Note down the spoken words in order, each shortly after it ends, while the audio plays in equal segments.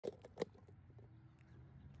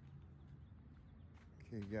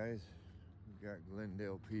Okay guys, we got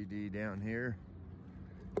Glendale PD down here.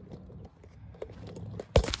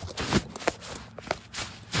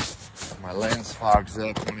 My lens fogs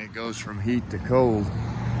up when it goes from heat to cold.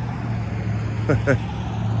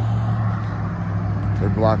 They're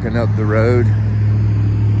blocking up the road.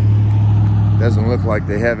 Doesn't look like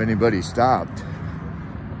they have anybody stopped.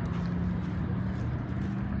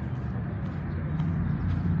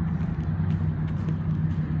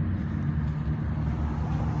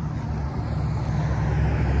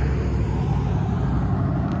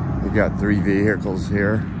 We got 3 vehicles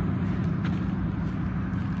here.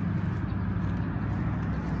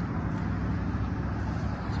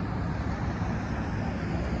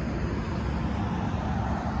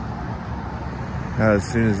 As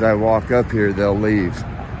soon as I walk up here, they'll leave.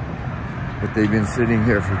 But they've been sitting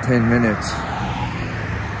here for 10 minutes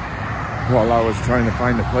while I was trying to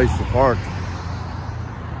find a place to park.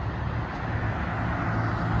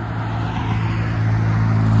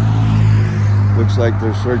 Looks like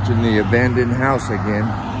they're searching the abandoned house again.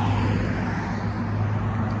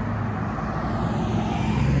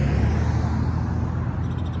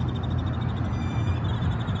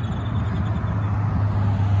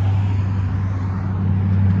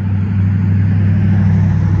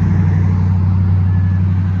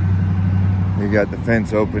 We got the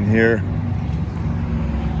fence open here.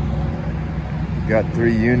 We got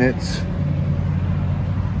 3 units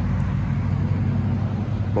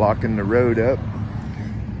blocking the road up.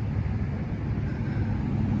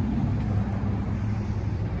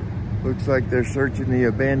 Looks like they're searching the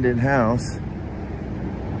abandoned house.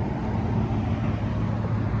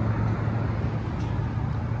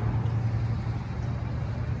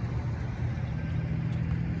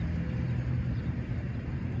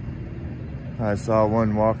 I saw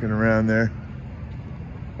one walking around there.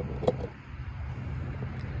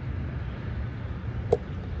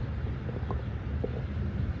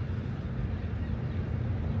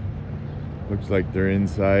 Looks like they're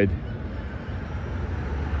inside.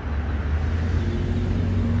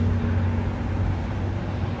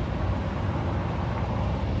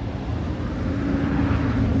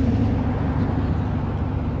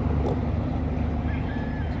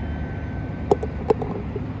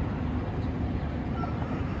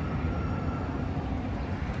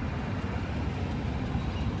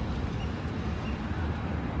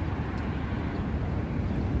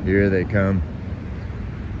 Here they come.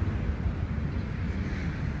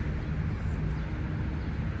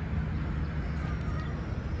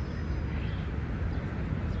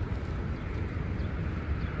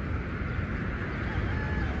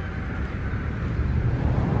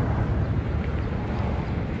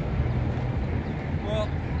 Well,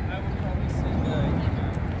 I would probably send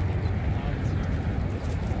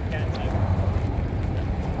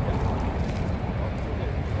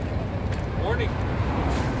Morning.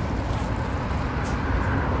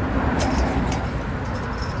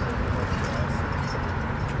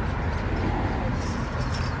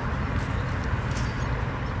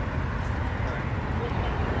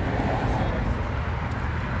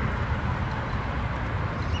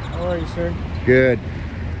 How are you, sir? Good.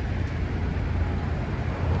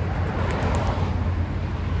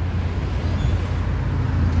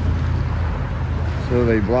 So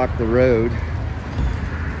they blocked the road.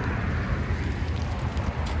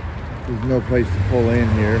 There's no place to pull in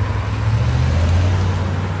here.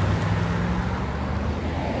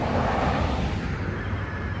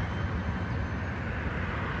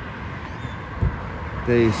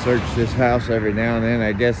 They search this house every now and then.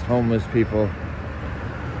 I guess homeless people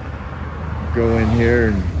go in here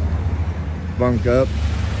and bunk up.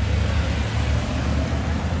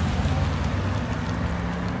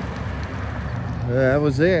 That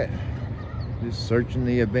was it. Just searching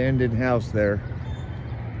the abandoned house there.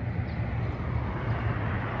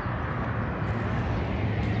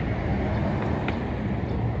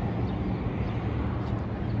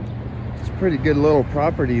 It's a pretty good little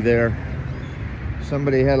property there. If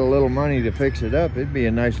somebody had a little money to fix it up, it'd be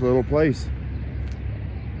a nice little place.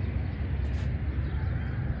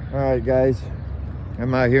 All right, guys,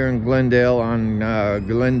 I'm out here in Glendale on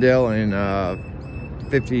Glendale and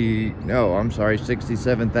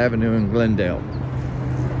 67th Avenue in Glendale.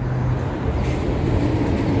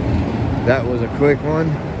 That was a quick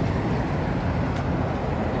one.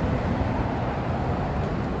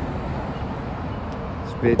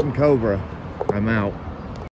 Spit and Cobra, I'm out.